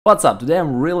What's up? Today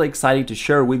I'm really excited to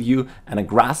share with you an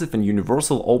aggressive and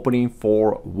universal opening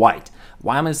for white.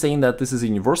 Why am I saying that this is a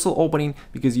universal opening?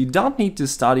 Because you don't need to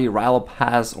study Ruy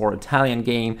Lopez or Italian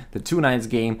game, the two knights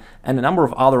game, and a number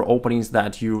of other openings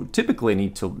that you typically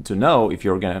need to know if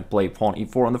you're going to play pawn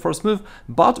e4 on the first move,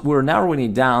 but we're narrowing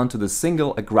it down to the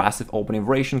single aggressive opening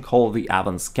variation called the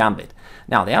Evans Gambit.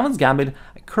 Now, the Evans Gambit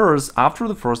occurs after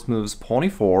the first moves pawn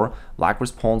e4, black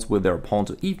responds with their pawn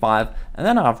to e5, and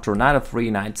then after knight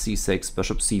f3, knight c6,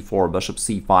 bishop c4, bishop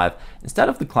c5, instead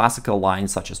of the classical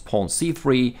lines such as pawn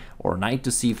c3 or knight to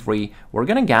c3, we're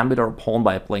going to gambit our pawn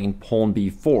by playing pawn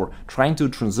b4, trying to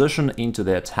transition into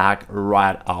the attack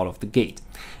right out of the gate.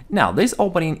 Now, this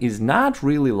opening is not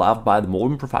really loved by the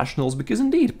modern professionals because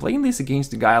indeed, playing this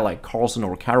against a guy like Carlsen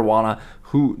or Caruana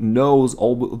who knows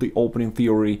all the opening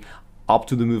theory up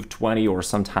to the move 20 or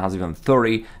sometimes even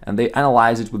 30, and they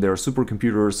analyze it with their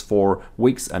supercomputers for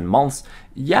weeks and months.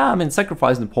 Yeah, I mean,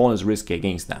 sacrificing the pawn is risky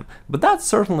against them, but that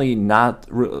certainly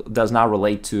does not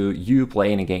relate to you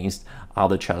playing against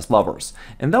other chess lovers.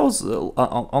 And those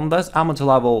on this amateur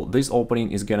level, this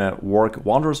opening is gonna work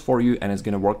wonders for you, and it's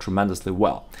gonna work tremendously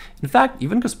well. In fact,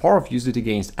 even Kasparov used it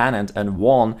against Anand and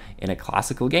won in a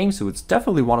classical game, so it's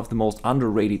definitely one of the most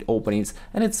underrated openings,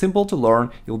 and it's simple to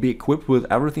learn. You'll be equipped with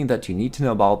everything that you need to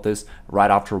know about this right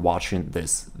after watching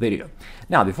this video.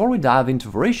 Now, before we dive into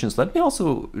variations, let me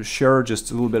also share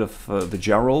just a little bit of the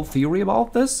general theory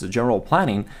about this, the general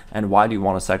planning, and why do you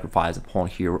want to sacrifice a pawn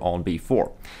here on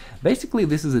b4. Basically,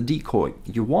 this is a decoy.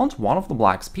 You want one of the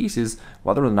black's pieces,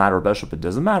 whether the knight or bishop, it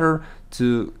doesn't matter,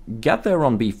 to get there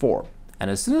on b4.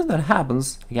 And as soon as that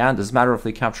happens, again, it doesn't matter if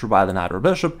they capture by the knight or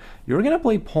bishop, you're going to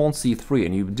play pawn c3,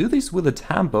 and you do this with a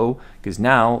tempo, because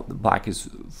now the black is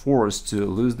forced to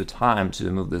lose the time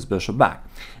to move this bishop back.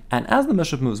 And as the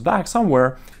bishop moves back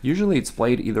somewhere, usually it's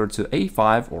played either to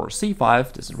a5 or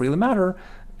c5, doesn't really matter.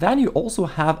 Then you also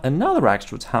have another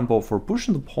extra tempo for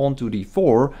pushing the pawn to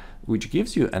d4, which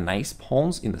gives you a nice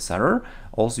pawns in the center.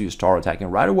 Also, you start attacking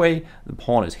right away. The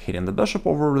pawn is hitting the bishop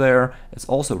over there. It's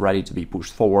also ready to be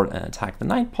pushed forward and attack the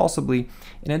knight possibly.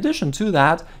 In addition to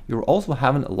that, you're also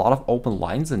having a lot of open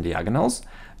lines and diagonals.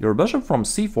 Your bishop from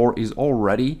c4 is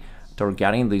already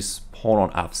targeting this pawn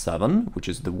on f7, which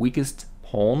is the weakest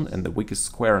pawn and the weakest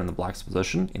square in the black's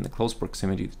position in the close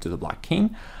proximity to the black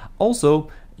king.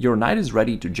 Also, your knight is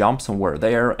ready to jump somewhere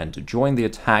there and to join the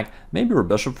attack. Maybe your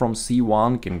bishop from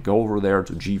c1 can go over there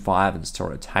to g5 and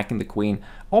start attacking the queen.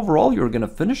 Overall, you're going to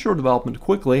finish your development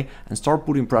quickly and start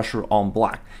putting pressure on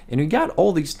black. And you get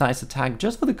all these nice attacks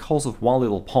just for the cost of one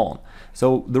little pawn.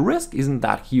 So the risk isn't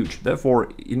that huge. Therefore,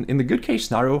 in the good case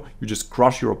scenario, you just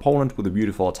crush your opponent with a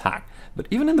beautiful attack. But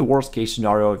even in the worst case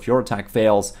scenario, if your attack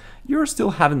fails, you're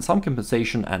still having some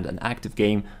compensation and an active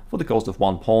game for the cost of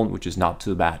one pawn, which is not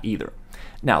too bad either.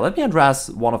 Now, let me address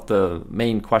one of the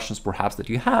main questions perhaps that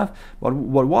you have.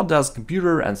 What does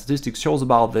computer and statistics shows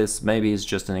about this? Maybe it's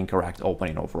just an incorrect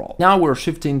opening overall. Now we're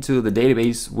shifting to the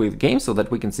database with games so that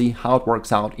we can see how it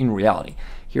works out in reality.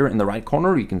 Here in the right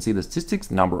corner, you can see the statistics,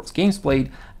 the number of games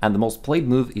played, and the most played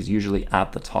move is usually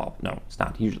at the top. No, it's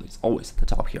not usually, it's always at the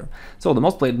top here. So the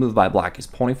most played move by black is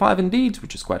pawn e5 indeed,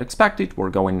 which is quite expected. We're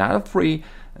going knight f3.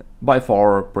 By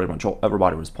far, pretty much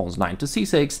everybody responds knight to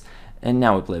c6. And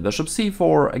now we play bishop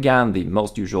c4. Again, the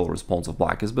most usual response of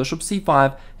black is bishop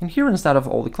c5. And here, instead of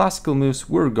all the classical moves,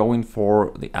 we're going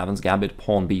for the Evans Gambit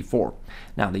pawn b4.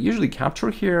 Now, they usually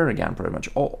capture here. Again, pretty much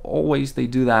always they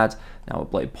do that. Now we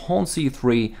play pawn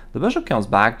c3. The bishop comes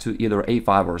back to either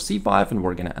a5 or c5, and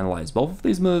we're going to analyze both of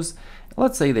these moves.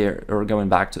 Let's say they're going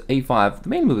back to a5. The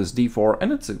main move is d4,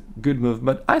 and it's a good move,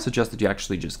 but I suggest that you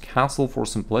actually just cancel for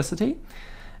simplicity.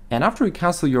 And after you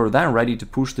cancel, you're then ready to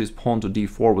push this pawn to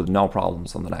d4 with no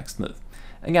problems on the next move.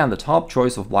 Again, the top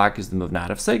choice of black is the move knight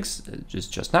f6. It's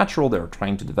just natural. They're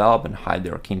trying to develop and hide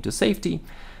their king to safety.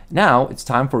 Now it's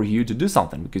time for you to do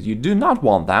something, because you do not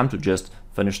want them to just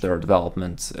finish their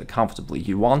development comfortably.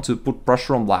 You want to put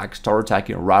pressure on black, start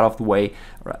attacking right off the way,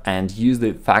 and use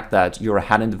the fact that you're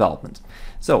ahead in development.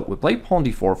 So we play pawn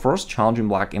d4 first, challenging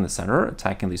black in the center,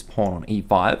 attacking this pawn on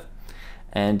e5.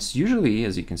 And usually,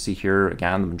 as you can see here,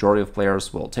 again, the majority of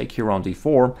players will take here on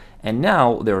d4, and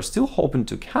now they're still hoping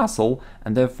to castle,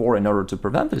 and therefore, in order to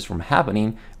prevent this from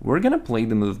happening, we're going to play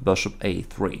the move bishop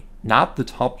a3. Not the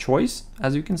top choice,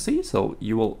 as you can see, so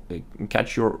you will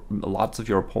catch lots of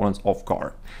your opponents off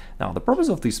guard. Now, the purpose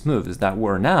of this move is that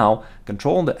we're now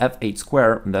controlling the f8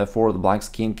 square, and therefore the black's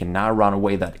king cannot run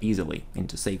away that easily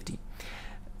into safety.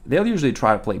 they'll usually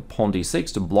try to play pawn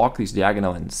d6 to block this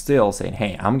diagonal and still saying,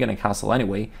 hey, I'm gonna castle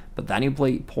anyway, but then you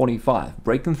play pawn e5,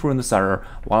 breaking through in the center.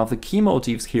 One of the key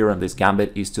motifs here in this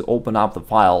gambit is to open up the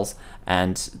files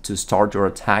and to start your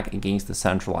attack against the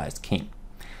centralized king.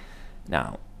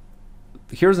 Now,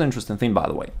 here's an interesting thing, by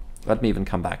the way. Let me even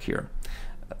come back here.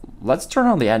 Let's turn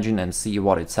on the engine and see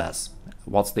what it says.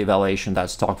 What's the evaluation that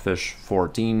Stockfish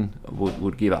 14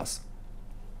 would give us?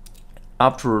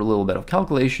 After a little bit of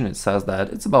calculation, it says that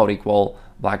it's about equal.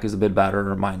 Black is a bit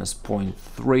better, minus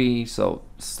 0.3, so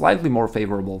slightly more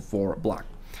favorable for black.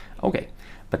 Okay,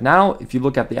 but now if you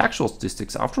look at the actual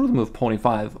statistics, after the move pawn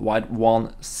e5, white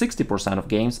won 60% of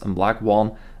games and black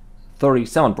won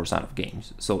 37% of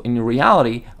games. So in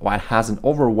reality, white has an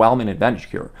overwhelming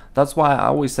advantage here. That's why I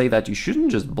always say that you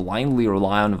shouldn't just blindly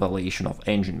rely on evaluation of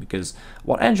engine, because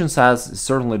what engine says is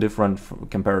certainly different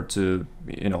compared to,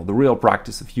 you know, the real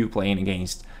practice of you playing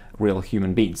against real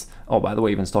human beings. Oh, by the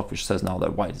way, even Stockfish says now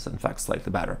that white is in fact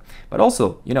slightly better. But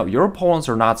also, you know, your opponents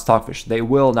are not Stockfish. They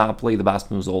will not play the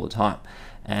best moves all the time.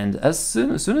 And as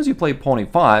soon as you play pawn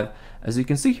e5, as you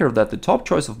can see here that the top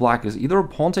choice of black is either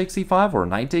pawn takes e5 or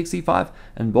knight takes e5,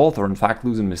 and both are in fact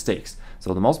losing mistakes.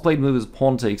 So the most played move is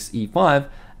pawn takes e5,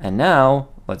 and now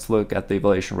let's look at the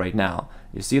evaluation right now.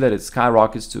 You see that it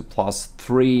skyrockets to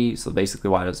 +3, so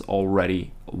basically white has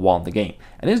already won the game.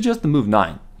 And it's just the move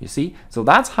 9, you see? So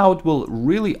that's how it will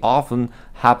really often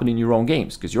happen in your own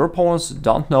games, because your opponents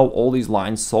don't know all these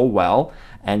lines so well,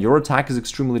 and your attack is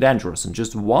extremely dangerous, and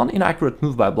just one inaccurate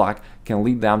move by black can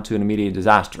lead them to an immediate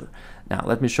disaster. Now,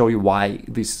 let me show you why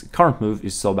this current move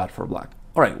is so bad for black.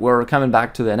 All right, we're coming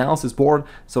back to the analysis board.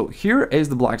 So here is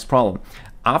the black's problem.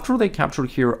 After they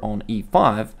captured here on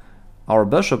e5, our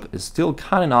bishop is still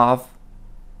cutting off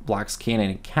black's king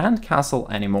and it can't castle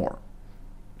anymore.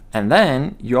 And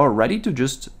then you're ready to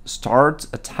just start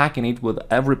attacking it with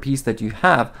every piece that you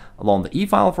have along the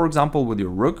e-file, for example, with your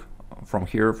rook from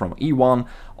here, from e1.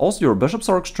 Also, your bishops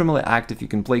are extremely active. You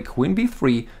can play queen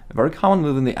b3, a very common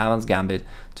move in the Evans Gambit,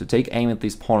 to take aim at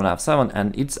this pawn on f7,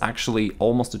 and it's actually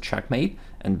almost a checkmate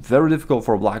and very difficult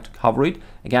for black to cover it.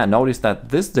 Again, notice that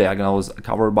this diagonal is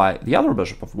covered by the other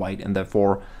bishop of white, and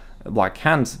therefore black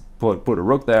can't put a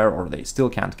rook there, or they still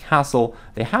can't castle.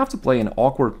 They have to play an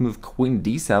awkward move queen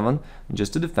d7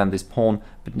 just to defend this pawn,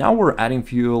 but now we're adding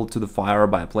fuel to the fire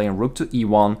by playing rook to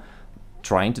e1,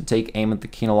 trying to take aim at the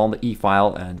king along the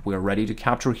e-file, and we're ready to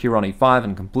capture here on e5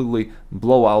 and completely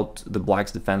blow out the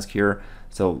black's defense here.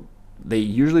 So they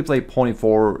usually play pawn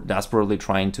e4, desperately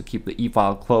trying to keep the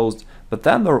e-file closed, but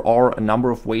then there are a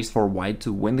number of ways for white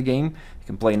to win the game. You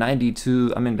can play knight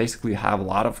d2, I mean, basically you have a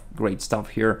lot of great stuff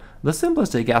here. The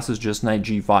simplest, I guess, is just knight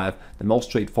g5, the most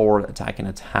straightforward attacking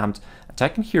attempt.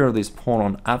 Attacking here this pawn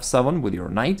on f7 with your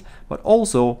knight, but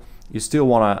also you still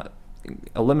want to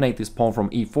eliminate this pawn from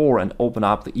e4 and open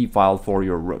up the e-file for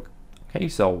your rook. Okay,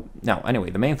 so now anyway,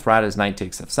 the main threat is knight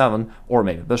takes f7, or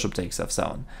maybe bishop takes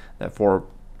f7. Therefore,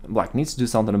 black needs to do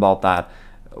something about that.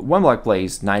 When black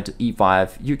plays knight to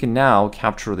e5, you can now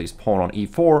capture this pawn on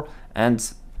e4,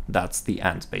 and that's the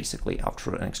end, basically.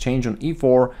 After an exchange on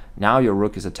e4, now your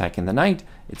rook is attacking the knight,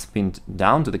 it's pinned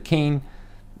down to the king.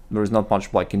 There's not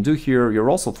much black can do here. You're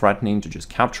also threatening to just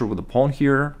capture with the pawn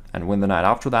here and win the knight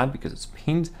after that because it's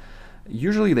pinned.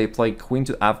 Usually they play queen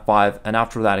to f5, and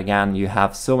after that, again, you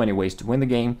have so many ways to win the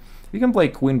game. You can play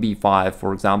queen b5,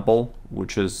 for example,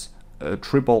 which is a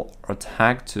triple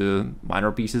attack to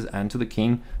minor pieces and to the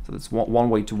king, so that's one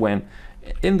way to win.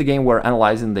 In the game we're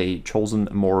analyzing, they chosen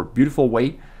a more beautiful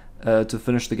way to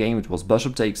finish the game. It was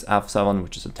bishop takes f7,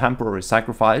 which is a temporary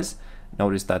sacrifice.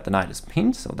 Notice that the knight is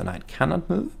pinned, so the knight cannot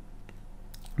move.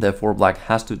 Therefore, black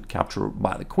has to capture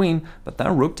by the queen, but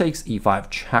then rook takes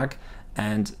e5 check,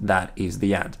 and that is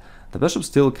the end. The bishop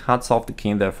still cuts off the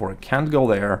king, therefore it can't go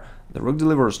there. The rook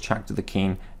delivers check to the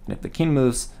king, and if the king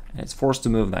moves and it's forced to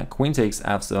move, then queen takes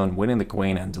f7, winning the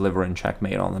queen and delivering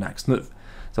checkmate on the next move.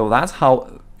 So that's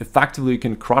how effectively you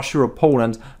can crush your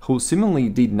opponent who seemingly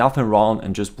did nothing wrong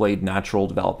and just played natural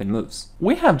developing moves.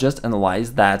 We have just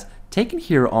analyzed that taking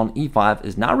here on e5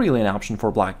 is not really an option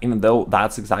for black, even though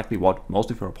that's exactly what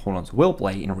most of your opponents will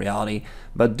play in reality,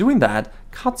 but doing that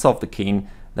cuts off the king.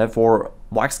 Therefore,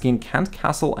 black's king can't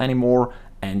castle anymore,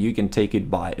 and you can take it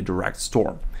by a direct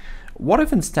storm. What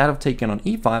if instead of taking on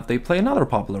e5, they play another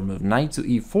popular move, knight to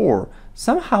e4,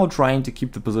 somehow trying to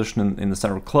keep the position in the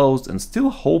center closed and still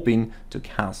hoping to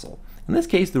castle? In this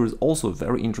case, there is also a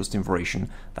very interesting variation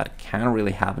that can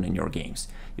really happen in your games.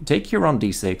 You take here on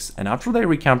d6, and after they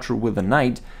recapture with the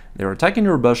knight, they're attacking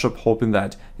your bishop, hoping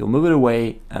that you'll move it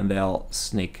away and they'll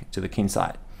sneak to the king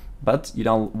side. But you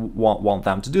don't want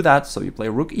them to do that, so you play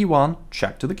rook e1,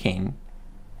 check to the king,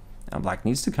 and black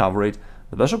needs to cover it.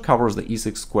 The bishop covers the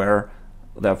e6 square,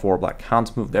 therefore black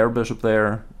can't move their bishop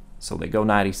there, so they go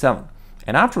knight e7.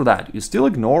 And after that, you still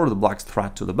ignore the black's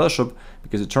threat to the bishop,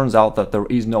 because it turns out that there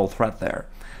is no threat there.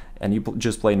 And you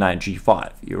just play knight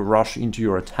g5. You rush into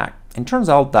your attack. And turns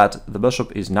out that the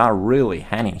bishop is not really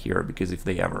hanging here, because if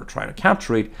they ever try to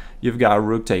capture it, you've got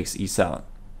rook takes e7.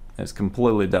 It's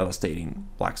completely devastating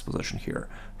black's position here.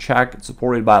 Check,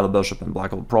 supported by the bishop, and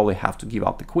black will probably have to give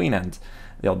up the queen, and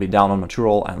they'll be down on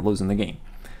material and losing the game.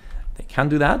 They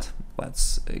can't do that.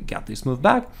 Let's get this move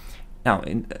back. Now,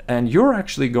 and you're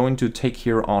actually going to take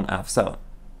here on f7.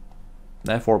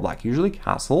 Therefore, black usually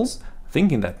castles,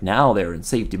 thinking that now they're in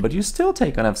safety, but you still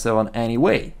take on f7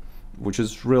 anyway, which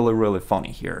is really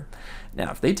funny here.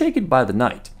 Now, if they take it by the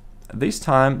knight, this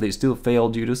time they still fail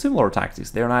due to similar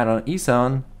tactics. Their knight on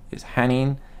e7 is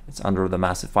hanging, it's under the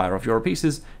massive fire of your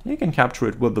pieces, and you can capture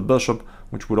it with the bishop,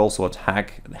 which would also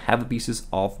attack the heavy pieces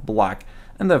of black,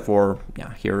 and therefore,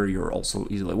 yeah, here you're also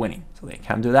easily winning. So they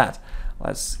can't do that.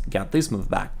 Let's get this move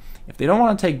back. If they don't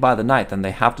want to take by the knight, then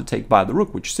they have to take by the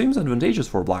rook, which seems advantageous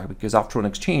for black, because after an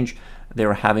exchange,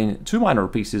 they're having two minor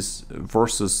pieces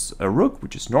versus a rook,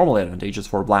 which is normally advantageous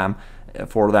for them,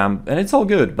 and it's all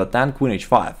good, but then queen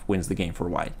h5 wins the game for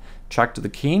white. Check to the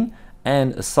king,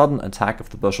 and a sudden attack of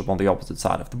the bishop on the opposite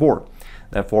side of the board.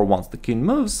 Therefore, once the king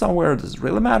moves somewhere, it doesn't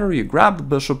really matter, you grab the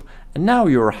bishop, and now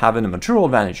you're having a material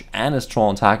advantage and a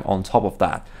strong attack on top of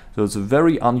that. So it's a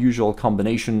very unusual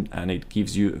combination, and it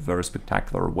gives you a very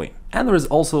spectacular win. And there is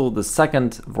also the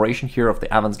second variation here of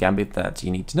the Evans Gambit that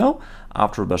you need to know.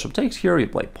 After bishop takes here, you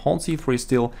play pawn c3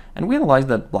 still, and we analyze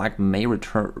that black may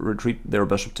retreat their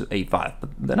bishop to a5.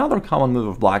 But another common move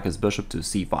of black is bishop to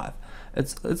c5.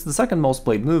 It's the second most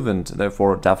played move, and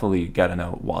therefore definitely gotta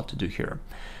know what to do here.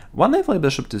 When they play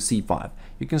bishop to c5,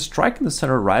 you can strike in the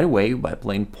center right away by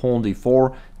playing pawn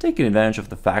d4, taking advantage of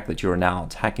the fact that you are now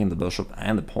attacking the bishop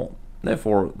and the pawn.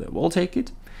 Therefore, they will take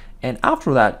it. And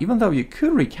after that, even though you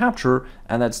could recapture,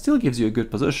 and that still gives you a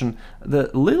good position, the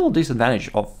little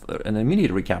disadvantage of an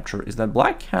immediate recapture is that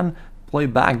black can play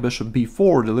back bishop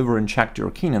b4, delivering check to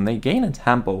your king, and they gain a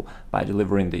tempo by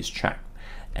delivering this check.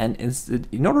 And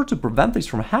in order to prevent this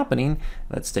from happening,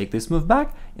 let's take this move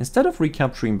back. Instead of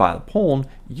recapturing by the pawn,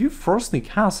 you firstly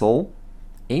castle,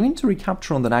 aiming to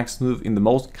recapture on the next move in the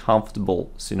most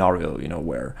comfortable scenario, you know,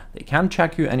 where they can't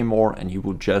check you anymore, and you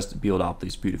will just build up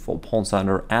this beautiful pawn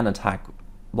center and attack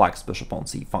black's bishop on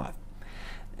c5.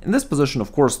 In this position,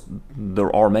 of course,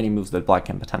 there are many moves that black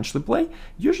can potentially play.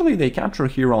 Usually they capture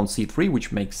here on c3,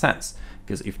 which makes sense,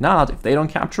 because if not, if they don't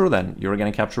capture, then you're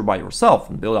going to capture by yourself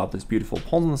and build up this beautiful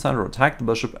pawn in the center, attack the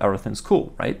bishop, everything's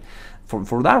cool, right?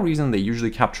 For that reason, they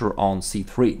usually capture on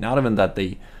c3. Not even that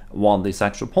they want this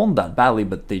extra pawn that badly,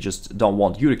 but they just don't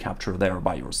want you to capture there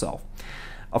by yourself.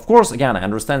 Of course, again, I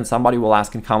understand somebody will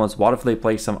ask in comments, what if they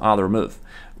play some other move?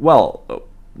 Well,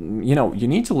 you know, you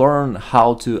need to learn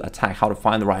how to attack, how to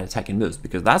find the right attacking moves,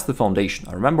 because that's the foundation.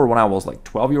 I remember when I was like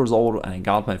 12 years old and I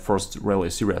got my first really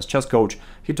serious chess coach,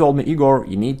 he told me, Igor,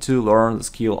 you need to learn the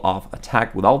skill of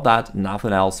attack. Without that,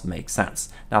 nothing else makes sense.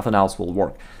 Nothing else will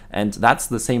work. And that's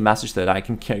the same message that I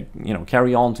can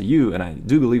carry on to you, and I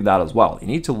do believe that as well. You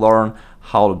need to learn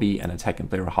how to be an attacking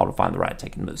player, how to find the right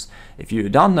attacking moves. If you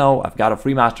don't know, I've got a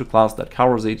free masterclass that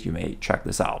covers it. You may check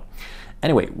this out.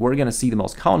 Anyway, we're going to see the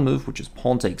most common move, which is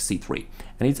pawn takes c3.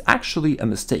 And it's actually a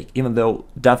mistake, even though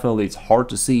definitely it's hard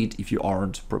to see it if you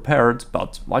aren't prepared,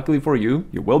 but luckily for you,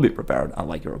 you will be prepared,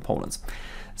 unlike your opponents.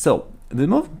 So, the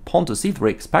move pawn to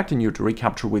c3, expecting you to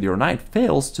recapture with your knight,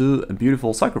 fails to a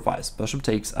beautiful sacrifice. Bishop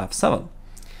takes f7.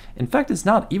 In fact, it's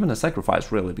not even a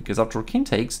sacrifice, really, because after king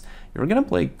takes, you're going to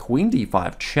play queen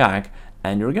d5 check,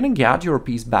 and you're going to get your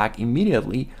piece back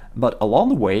immediately, but along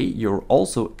the way, you're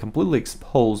also completely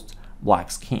exposed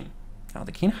black's king. Now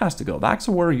the king has to go back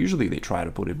somewhere. Usually they try to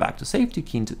put it back to safety,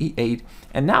 king to e8,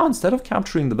 and now instead of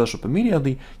capturing the bishop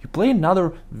immediately, you play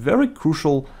another very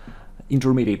crucial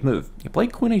intermediate move. You play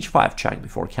queen h5 check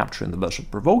before capturing the bishop,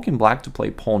 provoking black to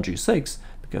play pawn g6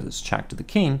 because it's check to the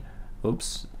king.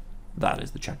 Oops, that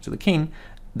is the check to the king.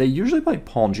 They usually play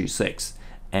pawn g6,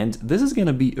 and this is going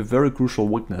to be a very crucial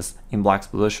weakness in black's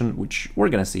position, which we're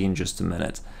going to see in just a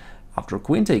minute. After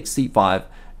queen takes c5,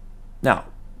 now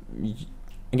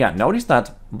again, notice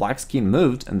that black's king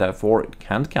moved, and therefore it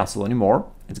can't castle anymore.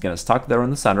 It's gonna stuck there in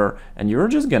the center, and you're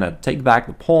just gonna take back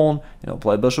the pawn,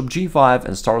 play bishop g5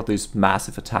 and start this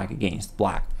massive attack against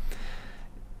black.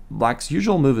 Black's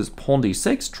usual move is pawn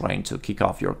d6, trying to kick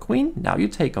off your queen. Now you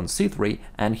take on c3,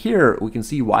 and here we can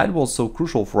see why it was so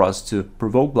crucial for us to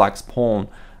provoke black's pawn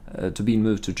to be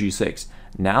moved to g6.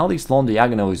 Now this long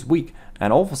diagonal is weak,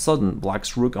 and all of a sudden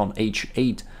black's rook on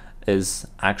h8 is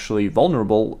actually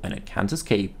vulnerable and it can't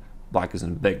escape, black is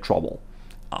in big trouble.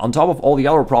 On top of all the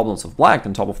other problems of black,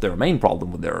 on top of their main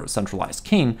problem with their centralized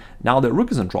king, now their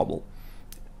rook is in trouble.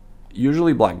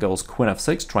 Usually black goes queen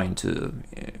f6 trying to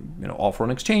offer an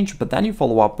exchange, but then you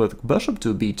follow up with bishop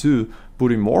to b2,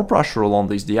 putting more pressure along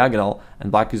this diagonal,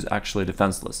 and black is actually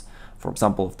defenseless. For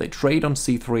example, if they trade on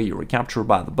c3, you're recaptured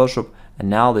by the bishop, and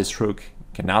now this rook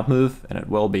cannot move and it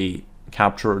will be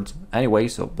captured anyway,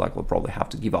 so black will probably have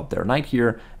to give up their knight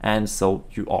here, and so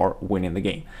you are winning the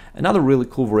game. Another really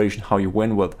cool variation how you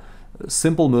win with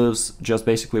simple moves, just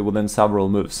basically within several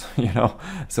moves,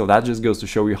 so that just goes to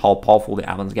show you how powerful the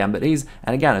Evans Gambit is,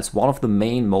 and again, it's one of the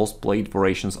main most played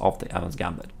variations of the Evans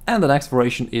Gambit. And the next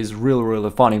variation is really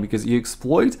funny because you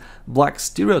exploit black's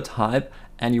stereotype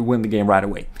and you win the game right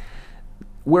away.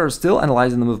 We're still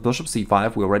analyzing the move bishop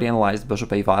c5. We already analyzed bishop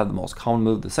a5, the most common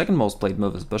move. The second most played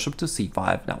move is bishop to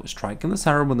c5. Now we strike in the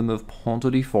center with the move pawn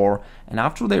to d4, and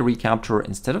after they recapture,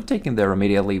 instead of taking there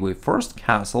immediately, we first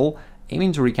castle,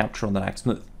 aiming to recapture on the next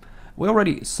move. We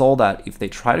already saw that if they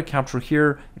try to capture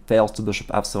here, it fails to bishop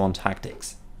f7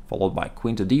 tactics, followed by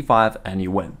queen to d5, and you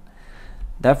win.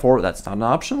 Therefore, that's not an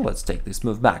option. Let's take this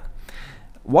move back.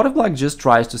 What if black just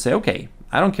tries to say, okay,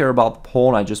 I don't care about the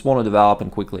pawn, I just want to develop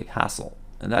and quickly castle?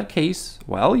 In that case,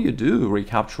 well, you do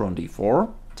recapture on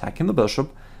d4, attacking the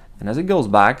bishop, and as it goes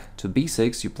back to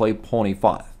b6, you play pawn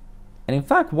e5. And in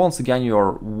fact, once again,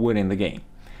 you're winning the game.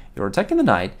 You're attacking the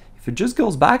knight. If it just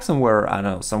goes back somewhere, I don't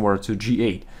know, somewhere to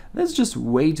g8, that's just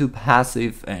way too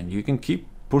passive, and you can keep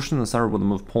pushing the center with the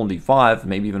move pawn d5,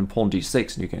 maybe even pawn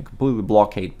d6, and you can completely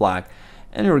blockade black.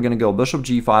 And you're going to go bishop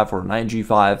g5 or knight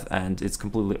g5, and it's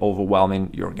completely overwhelming.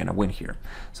 You're going to win here.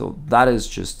 So that is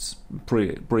just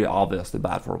pretty obviously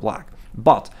bad for black.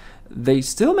 But they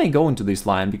still may go into this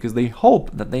line because they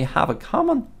hope that they have a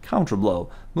common counter blow,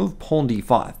 move pawn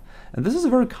d5. And this is a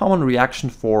very common reaction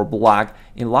for black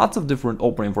in lots of different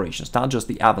opening variations, not just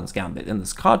the Evans Gambit. In the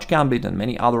Scotch Gambit and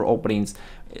many other openings,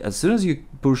 as soon as you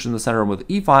push in the center with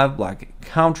e5, black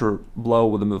counter blow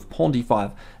with the move pawn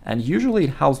d5, and usually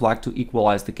it helps black to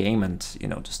equalize the game and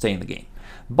to stay in the game.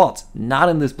 But not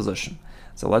in this position.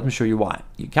 So let me show you why.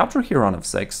 You capture here on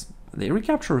f6, they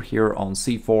recapture here on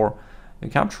c4, you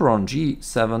capture on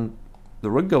g7, the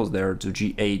rook goes there to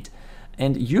g8,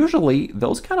 and usually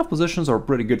those kind of positions are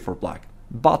pretty good for black.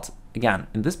 But again,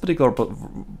 in this particular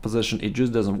position, it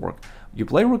just doesn't work. You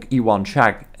play rook e1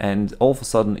 check, and all of a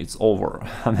sudden it's over.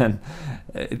 I mean,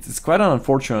 it's quite an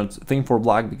unfortunate thing for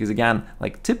black because, again,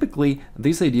 like typically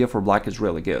this idea for black is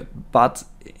really good, but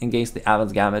against the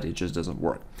Evans Gambit, it just doesn't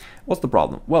work. What's the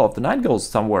problem? Well, if the knight goes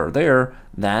somewhere there,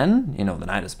 then the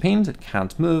knight is pinned, it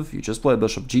can't move. You just play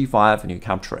bishop g5 and you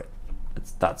capture it.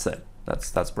 That's it.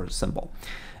 That's pretty simple.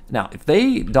 Now, if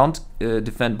they don't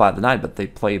defend by the knight, but they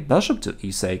play bishop to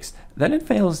e6, then it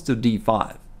fails to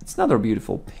d5. It's another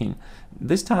beautiful pin.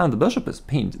 This time the bishop is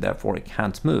pinned, therefore it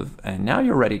can't move, and now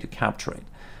you're ready to capture it.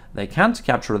 They can't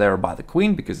capture there by the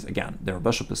queen because, again, their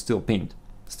bishop is still pinned.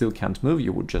 Still can't move,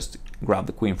 you would just grab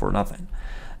the queen for nothing.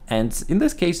 And in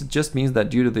this case, it just means that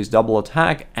due to this double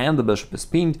attack and the bishop is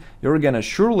pinned, you're gonna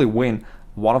surely win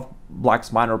one of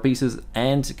black's minor pieces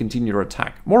and continue your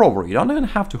attack. Moreover, you don't even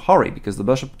have to hurry because the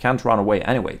bishop can't run away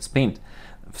anyway, it's pinned.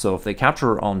 So if they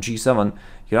capture on g7,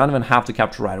 you don't even have to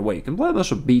capture right away. You can play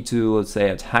bishop b2, let's say,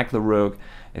 attack the rook.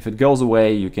 If it goes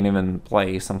away, you can even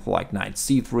play something like knight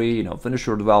c3, finish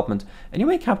your development, and you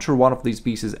may capture one of these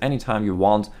pieces anytime you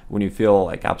want when you feel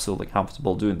like absolutely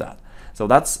comfortable doing that. So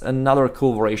that's another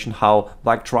cool variation how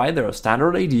black tried their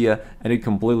standard idea and it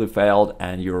completely failed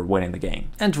and you're winning the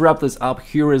game. And to wrap this up,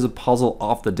 here is a puzzle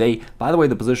of the day. By the way,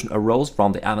 the position arose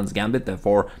from the Evans Gambit,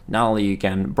 therefore not only you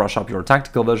can brush up your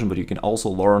tactical vision, but you can also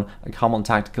learn a common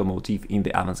tactical motif in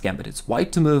the Evans Gambit. It's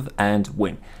white to move and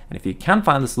win. And if you can't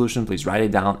find the solution, please write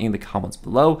it down in the comments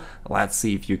below. Let's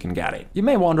see if you can get it. You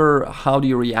may wonder, how do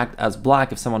you react as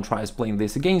black if someone tries playing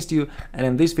this against you? And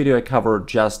in this video I covered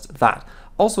just that.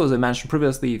 Also, as I mentioned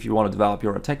previously, if you want to develop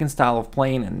your attacking style of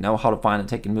playing and know how to find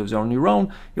attacking moves on your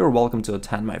own, you're welcome to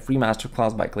attend my free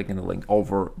masterclass by clicking the link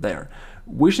over there.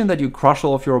 Wishing that you crush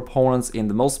all of your opponents in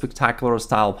the most spectacular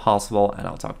style possible, and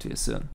I'll talk to you soon.